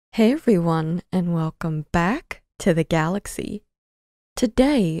Hey everyone, and welcome back to the galaxy.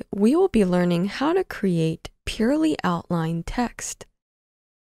 Today, we will be learning how to create purely outlined text.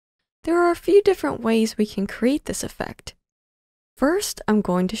 There are a few different ways we can create this effect. First, I'm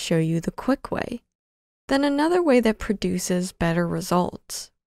going to show you the quick way, then another way that produces better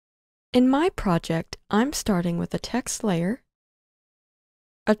results. In my project, I'm starting with a text layer,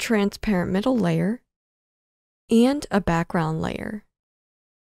 a transparent middle layer, and a background layer.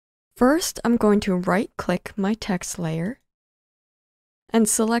 First, I'm going to right-click my text layer and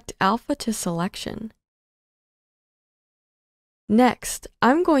select Alpha to Selection. Next,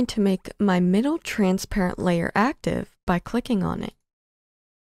 I'm going to make my middle transparent layer active by clicking on it.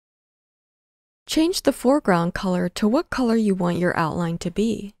 Change the foreground color to what color you want your outline to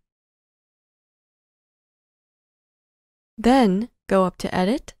be. Then, go up to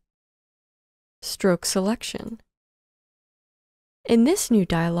Edit, Stroke Selection. In this new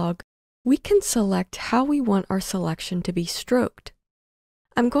dialog, we can select how we want our selection to be stroked.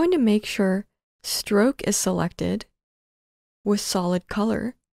 I'm going to make sure Stroke is selected with solid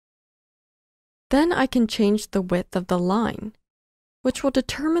color. Then I can change the width of the line, which will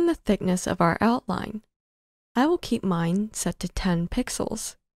determine the thickness of our outline. I will keep mine set to 10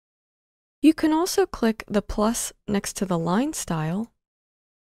 pixels. You can also click the plus next to the line style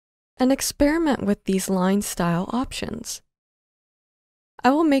and experiment with these line style options. I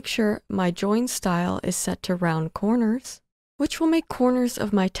will make sure my join style is set to round corners, which will make corners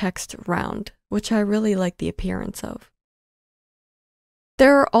of my text round, which I really like the appearance of.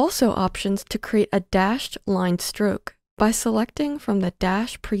 There are also options to create a dashed line stroke by selecting from the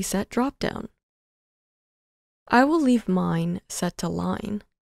Dash preset dropdown. I will leave mine set to line.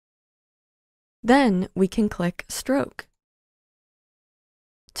 Then we can click Stroke.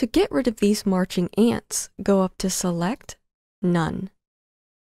 To get rid of these marching ants, go up to Select, None.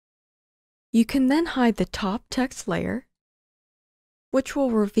 You can then hide the top text layer, which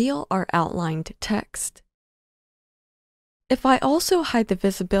will reveal our outlined text. If I also hide the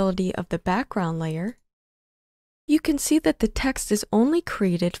visibility of the background layer, you can see that the text is only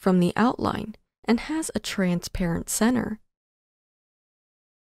created from the outline and has a transparent center.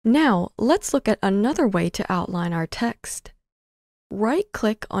 Now, let's look at another way to outline our text.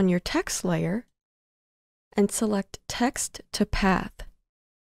 Right-click on your text layer and select Text to Path.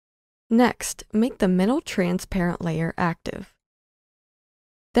 Next, make the middle transparent layer active.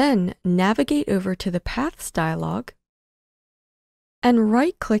 Then, navigate over to the Paths dialog and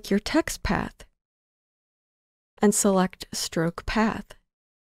right-click your text path and select Stroke Path.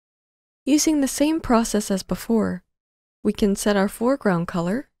 Using the same process as before, we can set our foreground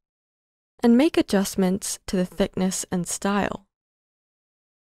color and make adjustments to the thickness and style.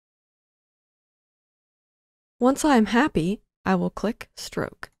 Once I am happy, I will click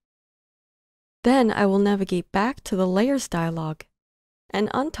Stroke. Then I will navigate back to the Layers dialog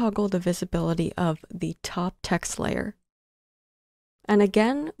and untoggle the visibility of the top text layer. And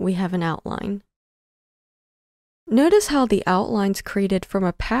again, we have an outline. Notice how the outlines created from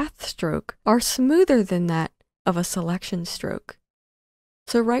a path stroke are smoother than that of a selection stroke.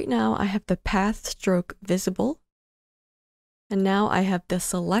 So right now I have the path stroke visible, and now I have the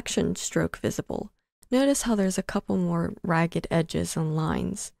selection stroke visible. Notice how there's a couple more ragged edges and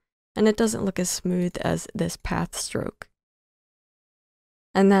lines, and it doesn't look as smooth as this path stroke.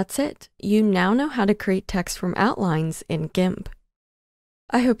 And that's it. You now know how to create text from outlines in GIMP.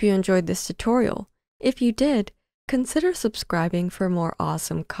 I hope you enjoyed this tutorial. If you did, consider subscribing for more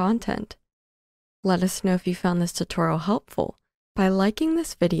awesome content. Let us know if you found this tutorial helpful by liking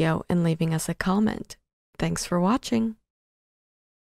this video and leaving us a comment. Thanks for watching.